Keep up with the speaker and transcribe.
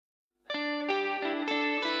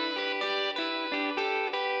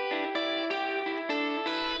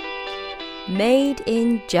Made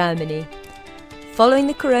in Germany. Following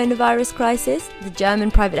the coronavirus crisis, the German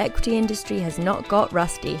private equity industry has not got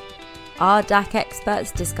rusty. Our DAC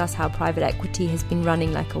experts discuss how private equity has been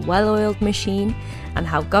running like a well-oiled machine and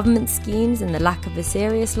how government schemes and the lack of a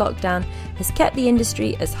serious lockdown has kept the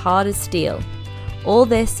industry as hard as steel. All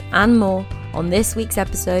this and more on this week's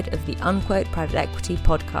episode of the Unquote Private Equity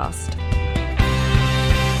Podcast.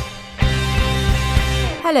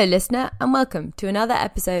 Hello listener, and welcome to another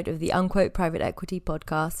episode of the Unquote Private Equity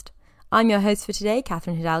Podcast. I'm your host for today,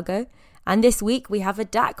 Catherine Hidalgo, and this week we have a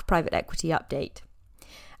DAC private equity update.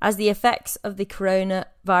 As the effects of the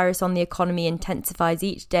coronavirus on the economy intensifies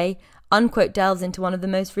each day, Unquote delves into one of the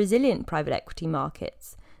most resilient private equity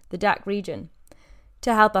markets, the DAC region.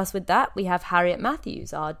 To help us with that, we have Harriet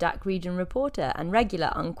Matthews, our DAC region reporter and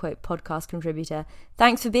regular Unquote podcast contributor.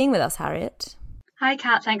 Thanks for being with us, Harriet. Hi,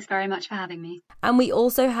 Kat. Thanks very much for having me. And we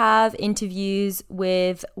also have interviews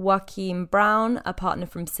with Joachim Braun, a partner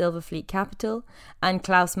from Silverfleet Capital, and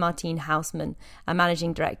Klaus Martin Hausmann, a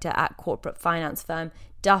managing director at corporate finance firm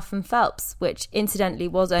Duff & Phelps, which incidentally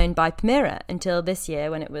was owned by Permira until this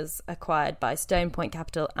year when it was acquired by Stone Point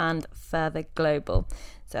Capital and Further Global.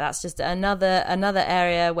 So that's just another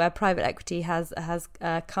area where private equity has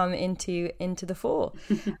come into the fore.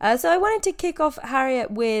 So I wanted to kick off,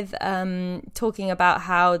 Harriet, with talking about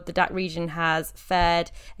how the DAC region has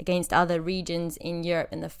fared against other regions in Europe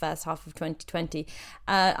in the first half of 2020.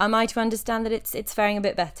 Am I to understand that it's faring a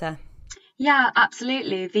bit better? Yeah,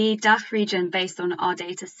 absolutely. The DACH region, based on our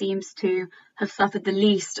data, seems to have suffered the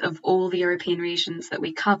least of all the European regions that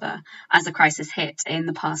we cover as the crisis hit in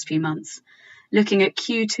the past few months. Looking at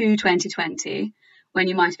Q2 2020, when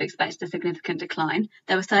you might have expected a significant decline,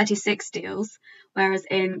 there were 36 deals, whereas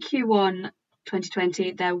in Q1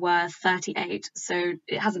 2020 there were 38. So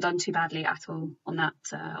it hasn't done too badly at all on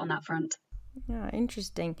that front. Yeah,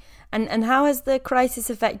 interesting. And how has the crisis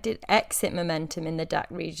affected exit momentum in the DAC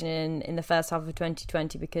region in the first half of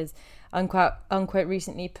 2020? Because Unquote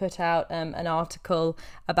recently put out an article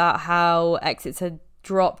about how exits had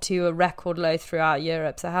dropped to a record low throughout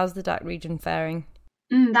Europe. So how's the DAC region faring?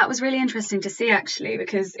 That was really interesting to see, actually,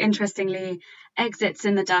 because interestingly, exits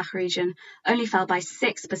in the DACH region only fell by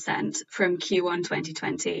 6% from Q1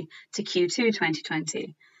 2020 to Q2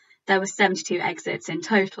 2020. There were 72 exits in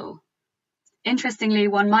total. Interestingly,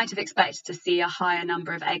 one might have expected to see a higher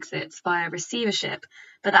number of exits via receivership,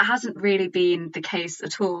 but that hasn't really been the case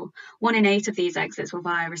at all. 1 in 8 of these exits were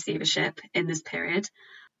via receivership in this period,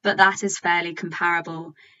 but that is fairly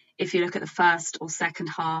comparable if you look at the first or second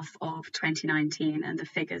half of 2019 and the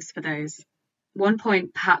figures for those. One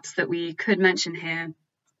point perhaps that we could mention here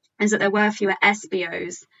is that there were fewer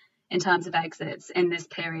SBOs in terms of exits in this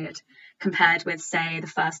period compared with, say, the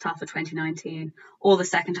first half of 2019 or the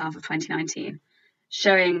second half of 2019,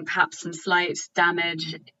 showing perhaps some slight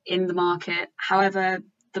damage in the market. However,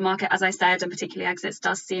 the market, as I said, and particularly exits,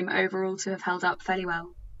 does seem overall to have held up fairly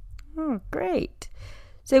well. Oh, great.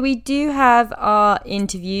 So we do have our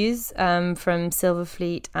interviews from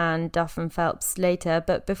Silverfleet and Duff & Phelps later,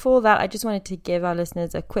 but before that I just wanted to give our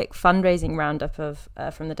listeners a quick fundraising roundup of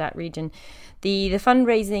from the DAC region. The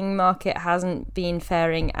fundraising market hasn't been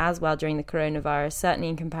faring as well during the coronavirus, certainly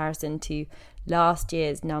in comparison to last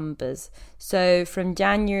year's numbers. So from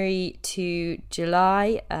January to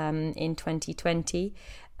July in 2020,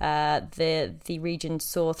 the region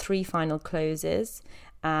saw 3 final closes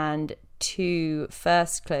and 2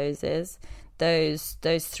 first closes. Those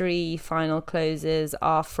 3 final closes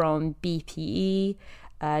are from BPE,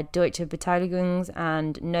 Deutsche Beteiligungs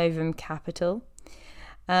and Novum Capital.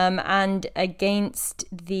 And against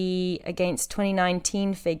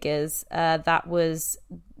 2019 figures, that was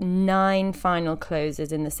 9 final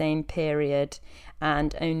closes in the same period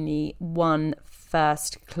and only 1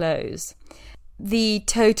 first close. The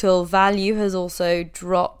total value has also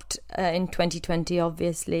dropped in 2020,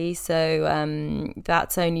 obviously, so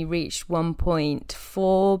that's only reached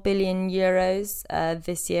 1.4 billion euros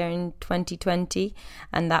this year in 2020,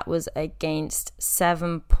 and that was against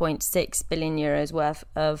 7.6 billion euros worth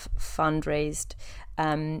of fundraised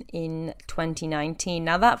in 2019.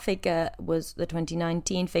 Now that figure was, the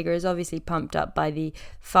 2019 figure is obviously pumped up by the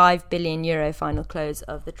 5 billion euro final close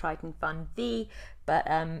of the Triton Fund V, but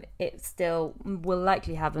it still will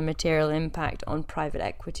likely have a material impact on private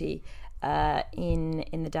equity in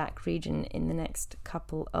the DAC region in the next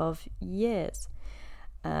couple of years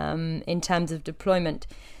in terms of deployment.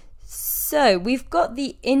 So we've got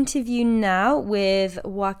the interview now with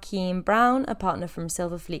Joachim Braun, a partner from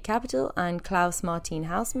Silverfleet Capital, and Klaus Martin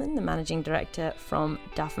Hausmann, the managing director from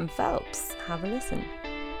Duff & Phelps. Have a listen.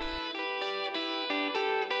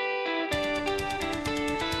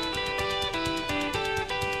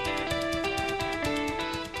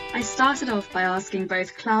 I started off by asking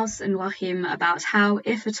both Klaus and Joachim about how,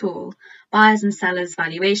 if at all, buyers and sellers'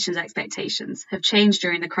 valuations expectations have changed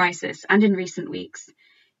during the crisis and in recent weeks.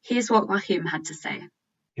 Here's what Joachim had to say.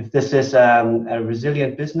 If this is a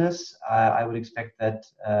resilient business, I would expect that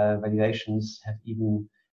valuations have even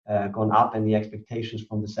gone up and the expectations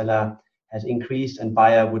from the seller has increased and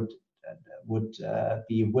buyer would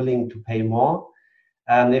be willing to pay more.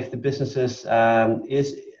 If the businesses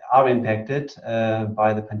are impacted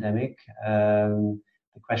by the pandemic,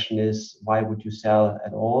 the question is, why would you sell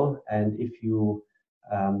at all? And if you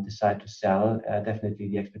decide to sell, definitely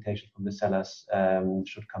the expectations from the sellers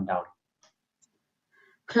should come down.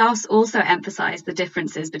 Klaus also emphasized the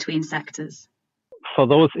differences between sectors. For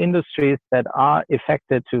those industries that are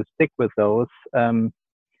affected, to stick with those,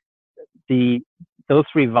 those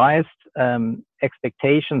revised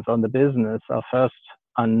expectations on the business are first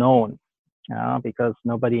unknown, because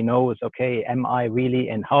nobody knows, okay, am I really,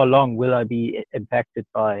 and how long will I be impacted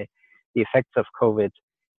by the effects of COVID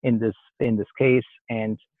in this case?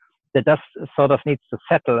 And the dust sort of needs to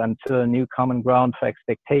settle until a new common ground for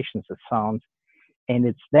expectations is found. And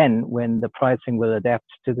it's then when the pricing will adapt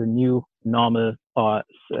to the new normal or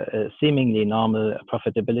seemingly normal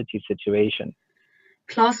profitability situation.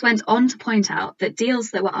 Klaus went on to point out that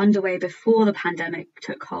deals that were underway before the pandemic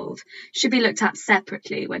took hold should be looked at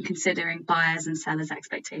separately when considering buyers and sellers'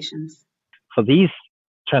 expectations. For these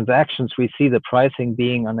transactions, we see the pricing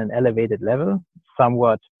being on an elevated level,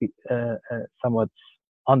 somewhat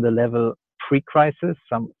on the level pre-crisis,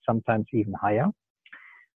 sometimes even higher.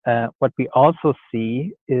 What we also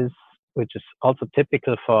see is, which is also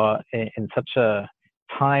typical for in such a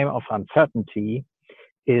time of uncertainty,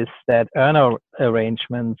 is that earn-out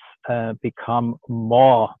arrangements become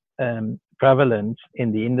more prevalent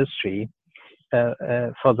in the industry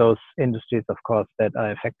for those industries, of course, that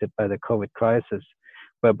are affected by the COVID crisis,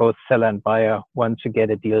 where both seller and buyer want to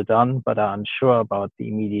get a deal done, but are unsure about the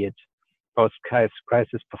immediate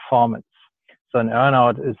post-crisis performance. So an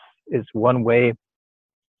earn-out is one way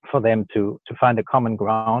for them to find a common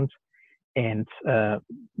ground, and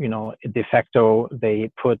de facto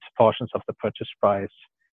they put portions of the purchase price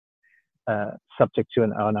subject to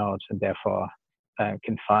an earn-out, and therefore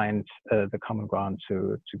can find the common ground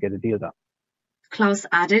to get a deal done. Klaus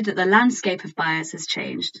added that the landscape of buyers has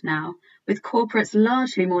changed now, with corporates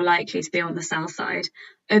largely more likely to be on the sell side,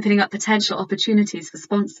 opening up potential opportunities for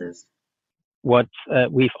sponsors. What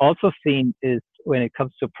we've also seen is, when it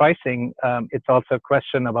comes to pricing, it's also a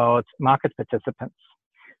question about market participants.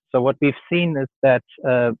 So what we've seen is that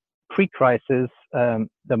pre-crisis,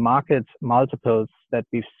 the market multiples that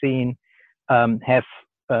we've seen have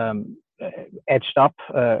edged up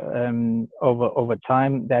over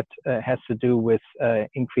time. That has to do with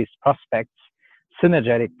increased prospects,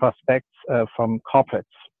 synergetic prospects from corporates.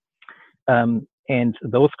 And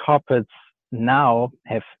those corporates now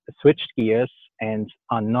have switched gears and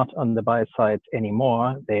are not on the buy side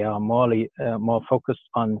anymore. They are more focused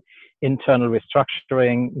on internal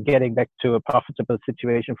restructuring, getting back to a profitable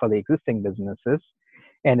situation for the existing businesses,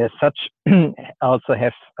 and as such also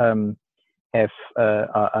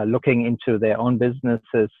are looking into their own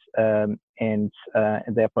businesses and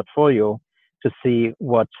their portfolio to see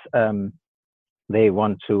what they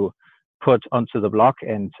want to put onto the block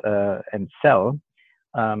and sell.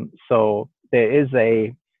 So there is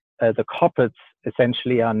the corporates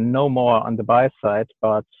essentially are no more on the buy side,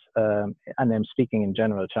 but and I'm speaking in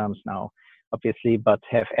general terms now, obviously, but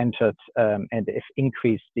have entered and have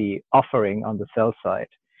increased the offering on the sell side.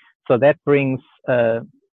 So that brings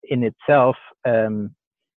in itself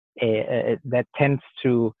that tends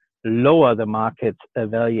to lower the market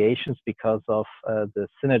valuations because of the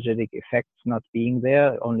synergetic effects not being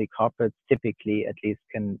there. Only corporates typically, at least,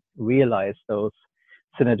 can realize those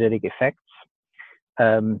synergetic effects.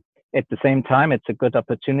 At the same time, it's a good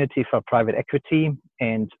opportunity for private equity,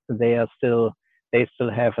 and they still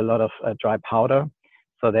have a lot of dry powder,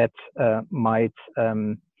 so that might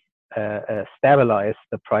stabilize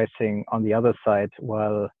the pricing on the other side.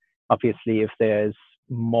 While obviously, if there's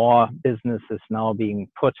more businesses now being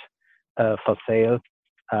put for sale,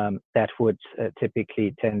 that would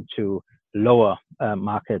typically tend to lower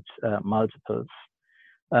market multiples.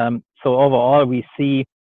 So overall, we see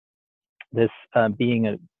this being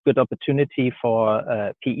a good opportunity for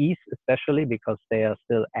PEs, especially because they are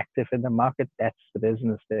still active in the market. That's the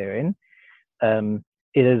business they're in.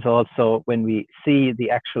 It is also, when we see the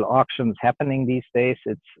actual auctions happening these days,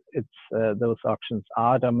 those auctions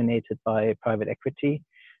are dominated by private equity,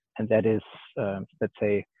 and that is, let's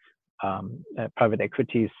say, private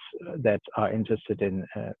equities that are interested in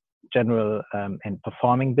general and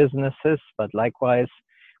performing businesses. But likewise,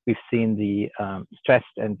 we've seen the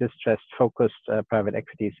stressed and distressed focused private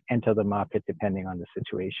equities enter the market depending on the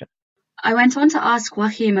situation. I went on to ask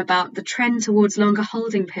Joachim about the trend towards longer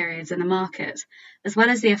holding periods in the market, as well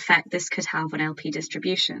as the effect this could have on LP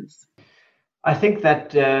distributions. I think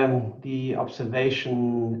that the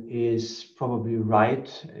observation is probably right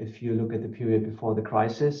if you look at the period before the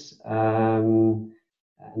crisis.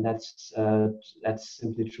 And that's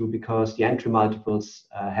simply true because the entry multiples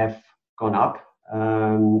have gone up,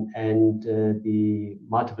 and the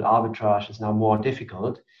multiple arbitrage is now more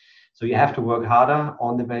difficult. So you have to work harder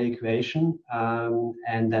on the value creation,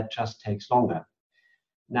 and that just takes longer.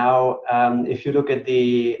 Now, if you look at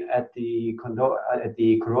the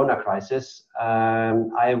Corona crisis,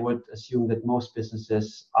 I would assume that most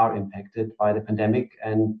businesses are impacted by the pandemic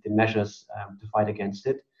and the measures to fight against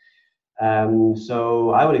it.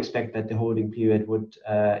 So I would expect that the holding period would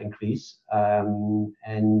increase,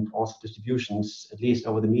 and also distributions, at least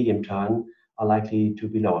over the medium term, are likely to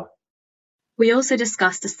be lower. We also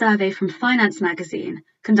discussed a survey from Finance Magazine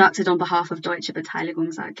conducted on behalf of Deutsche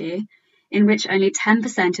Beteiligungs AG, in which only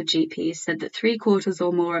 10% of GPs said that 3/4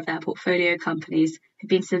 or more of their portfolio companies had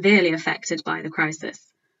been severely affected by the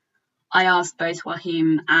crisis. I asked both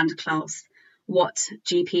Joachim and Klaus what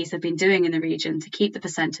GPs have been doing in the region to keep the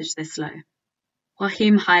percentage this low.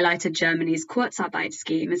 Joachim highlighted Germany's Kurzarbeit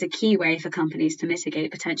scheme as a key way for companies to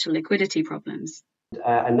mitigate potential liquidity problems.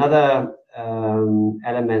 Another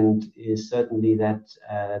element is certainly that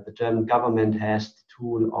the German government has the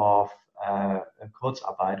tool of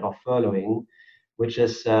Kurzarbeit or furloughing, which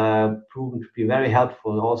has proven to be very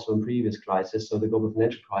helpful also in previous crises. So the global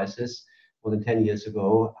financial crisis more than 10 years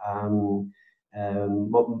ago,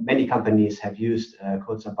 many companies have used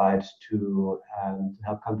Kurzarbeit to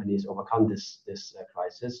help companies overcome this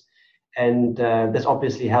crisis. And this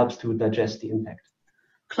obviously helps to digest the impact.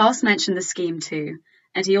 Klaus mentioned the scheme too,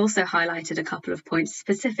 and he also highlighted a couple of points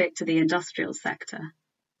specific to the industrial sector.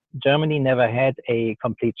 Germany never had a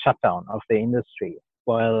complete shutdown of the industry,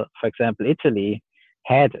 while, for example, Italy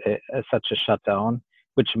had such a shutdown,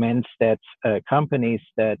 which meant that companies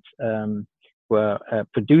that were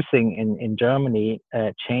producing in Germany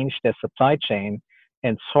changed their supply chain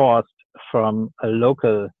and sourced from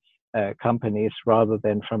local companies rather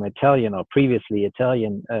than from Italian or previously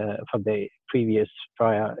Italian, from the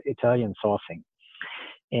prior Italian sourcing.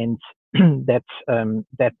 And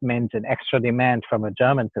that meant an extra demand from a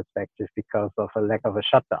German perspective because of a lack of a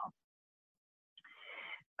shutdown.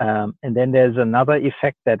 And then there's another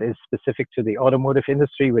effect that is specific to the automotive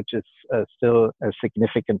industry, which is still a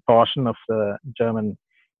significant portion of the German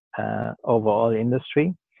overall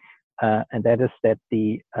industry. And that is that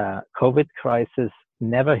the COVID crisis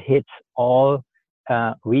never hit all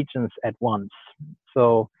regions at once.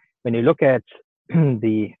 So when you look at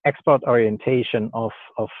the export orientation of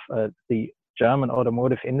the German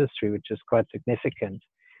automotive industry, which is quite significant,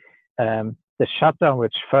 the shutdown,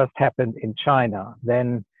 which first happened in China,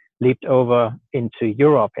 then leaped over into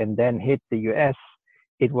Europe and then hit the US,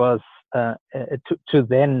 it was to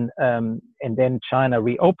then, and then China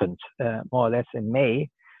reopened more or less in May.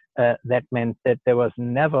 That meant that there was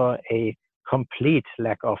never a complete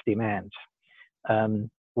lack of demand,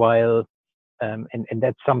 while and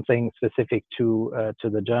that's something specific to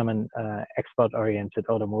the German export-oriented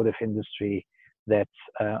automotive industry that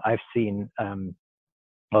I've seen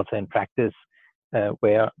also in practice,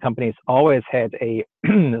 where companies always had a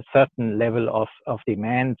certain level of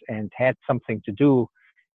demand and had something to do,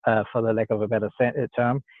 for the lack of a better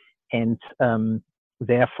term, and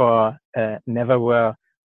therefore never were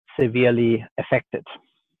severely affected.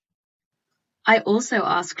 I also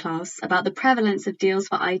asked Klaus about the prevalence of deals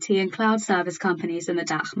for IT and cloud service companies in the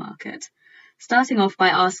DACH market, starting off by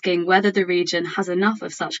asking whether the region has enough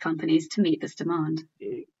of such companies to meet this demand.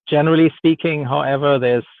 Generally speaking, however,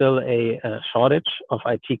 there's still a shortage of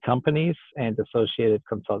IT companies and associated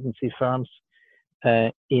consultancy firms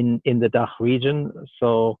in the DACH region.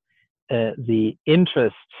 So the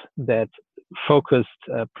interest that focused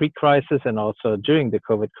pre-crisis and also during the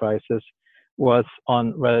COVID crisis was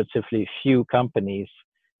on relatively few companies,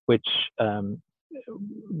 which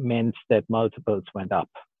meant that multiples went up.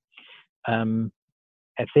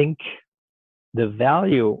 I think the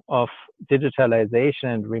value of digitalization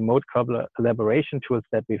and remote collaboration tools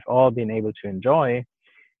that we've all been able to enjoy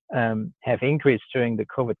have increased during the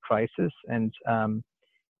COVID crisis, and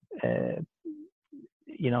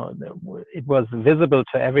it was visible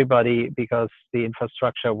to everybody because the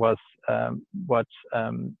infrastructure was what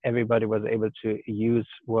everybody was able to use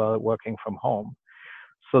while working from home.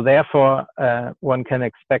 So therefore, one can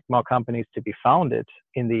expect more companies to be founded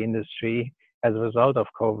in the industry as a result of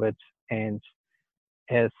COVID, and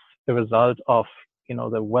as a result of,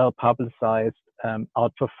 the well-publicized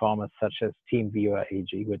outperformers such as TeamViewer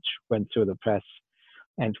AG, which went through the press,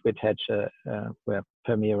 and which had where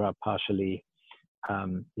Permira partially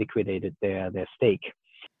liquidated their stake.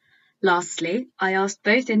 Lastly, I asked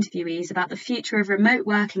both interviewees about the future of remote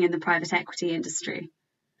working in the private equity industry.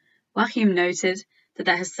 Joachim noted that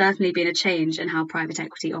there has certainly been a change in how private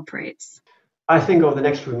equity operates. I think over the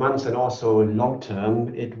next few months and also long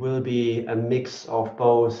term, it will be a mix of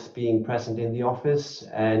both being present in the office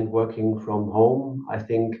and working from home. I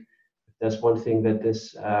think there's one thing that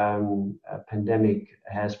this pandemic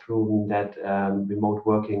has proven, that remote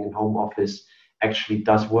working and home office actually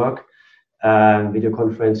does work. Video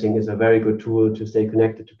conferencing is a very good tool to stay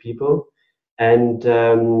connected to people. And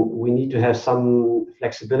we need to have some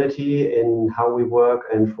flexibility in how we work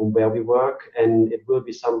and from where we work. And it will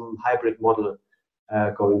be some hybrid model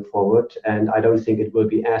going forward. And I don't think it will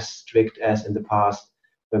be as strict as in the past,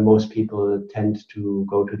 where most people tend to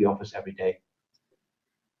go to the office every day.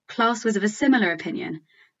 Klaus was of a similar opinion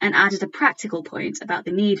and added a practical point about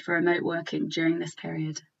the need for remote working during this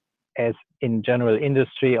period. As in general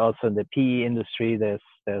industry, also in the PE industry,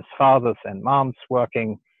 there's fathers and moms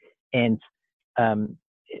working. And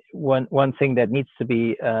one thing that needs to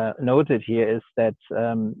be noted here is that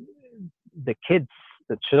the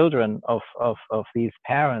children of these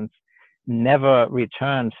parents never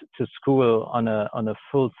returned to school on a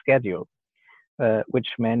full schedule, which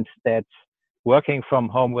meant that working from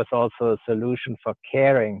home was also a solution for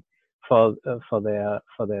caring for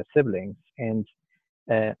their siblings, and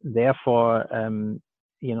therefore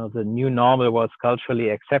the new normal was culturally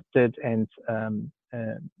accepted and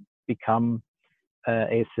become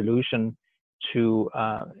a solution to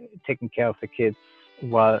taking care of the kids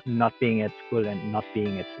while not being at school and not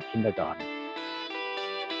being at the kindergarten.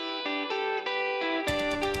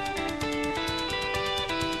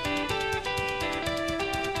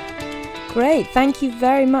 Great. Thank you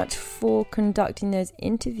very much for conducting those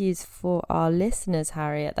interviews for our listeners,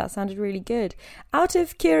 Harriet. That sounded really good. Out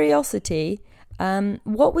of curiosity,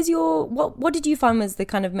 what did you find was the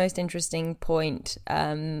kind of most interesting point?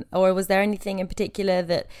 Or was there anything in particular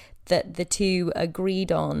that the two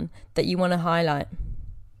agreed on that you want to highlight?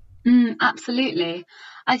 Absolutely.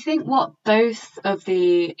 I think what both of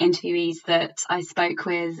the interviewees that I spoke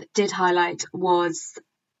with did highlight was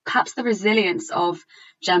perhaps the resilience of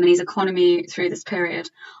Germany's economy through this period.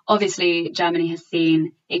 Obviously, Germany has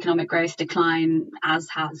seen economic growth decline, as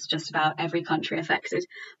has just about every country affected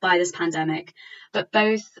by this pandemic. But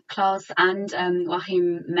both Klaus and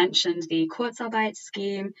Joachim mentioned the Kurzarbeit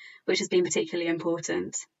scheme, which has been particularly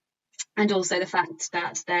important, and also the fact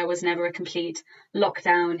that there was never a complete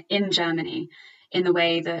lockdown in Germany in the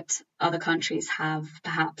way that other countries have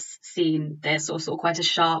perhaps seen this, or saw quite a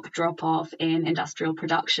sharp drop-off in industrial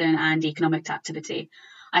production and economic activity.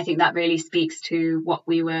 I think that really speaks to what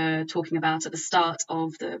we were talking about at the start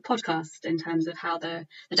of the podcast in terms of how the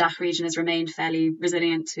DACH region has remained fairly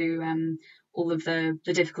resilient to all of the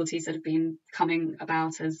difficulties that have been coming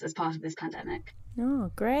about as part of this pandemic.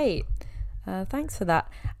 Oh, great. Thanks for that.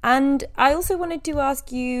 And I also wanted to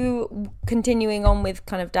ask you, continuing on with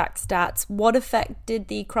kind of DAX stats, what effect did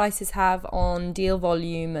the crisis have on deal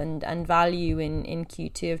volume and value in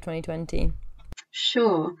Q2 of 2020?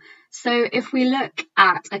 Sure. So if we look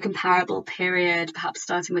at a comparable period, perhaps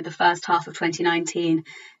starting with the first half of 2019,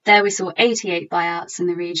 there we saw 88 buyouts in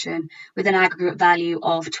the region with an aggregate value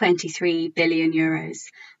of 23 billion euros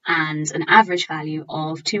and an average value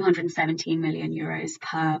of 217 million euros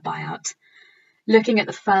per buyout. Looking at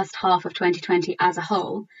the first half of 2020 as a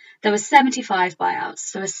whole, there were 75 buyouts,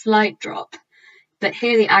 so a slight drop. But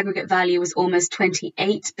here the aggregate value was almost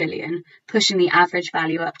 28 billion, pushing the average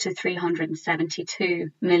value up to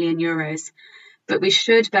 372 million euros. But we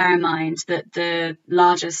should bear in mind that the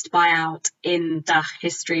largest buyout in DACH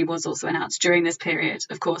history was also announced during this period,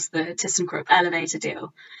 of course, the ThyssenKrupp elevator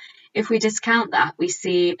deal. If we discount that, we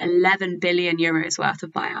see 11 billion euros worth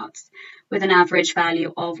of buyouts, with an average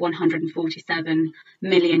value of 147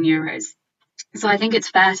 million euros. So I think it's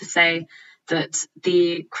fair to say that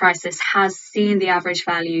the crisis has seen the average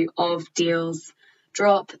value of deals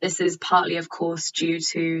drop. This is partly, of course, due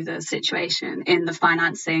to the situation in the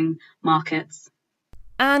financing markets.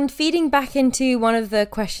 And feeding back into one of the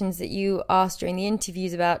questions that you asked during the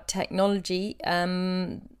interviews about technology,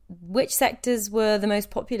 which sectors were the most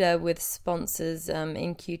popular with sponsors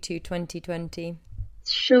in Q2 2020?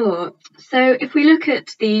 Sure. So if we look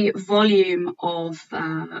at the volume of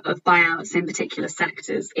buyouts in particular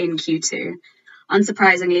sectors in Q2,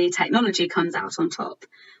 unsurprisingly, technology comes out on top,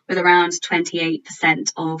 with around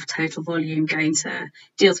 28% of total volume going to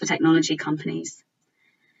deals for technology companies.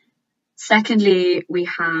 Secondly, we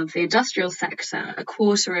have the industrial sector. A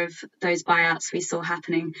quarter of those buyouts we saw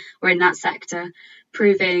happening were in that sector,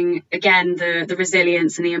 proving again the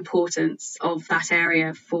resilience and the importance of that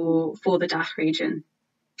area for the DACH region.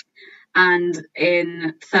 And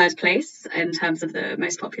in third place, in terms of the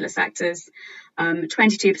most popular sectors,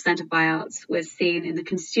 22% of buyouts was seen in the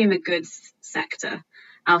consumer goods sector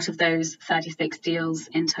out of those 36 deals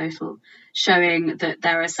in total, showing that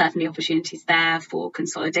there are certainly opportunities there for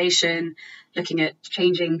consolidation, looking at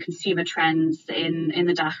changing consumer trends in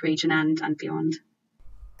the DACH region and beyond.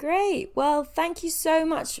 Great. Well, thank you so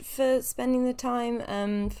much for spending the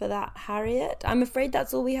time for that, Harriet. I'm afraid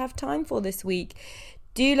that's all we have time for this week.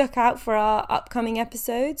 Do look out for our upcoming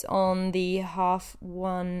episodes on the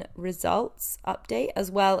H1 results update,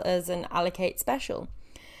 as well as an Allocate special.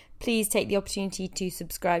 Please take the opportunity to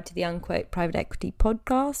subscribe to the Unquote Private Equity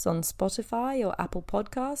podcast on Spotify or Apple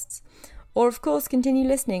Podcasts, or of course continue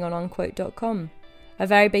listening on unquote.com. A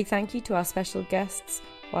very big thank you to our special guests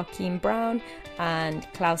Joachim Brown and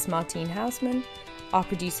Klaus Martin Hausmann, our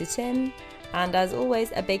producer Tim, and as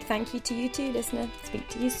always a big thank you to you too, listener. Speak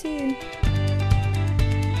to you soon.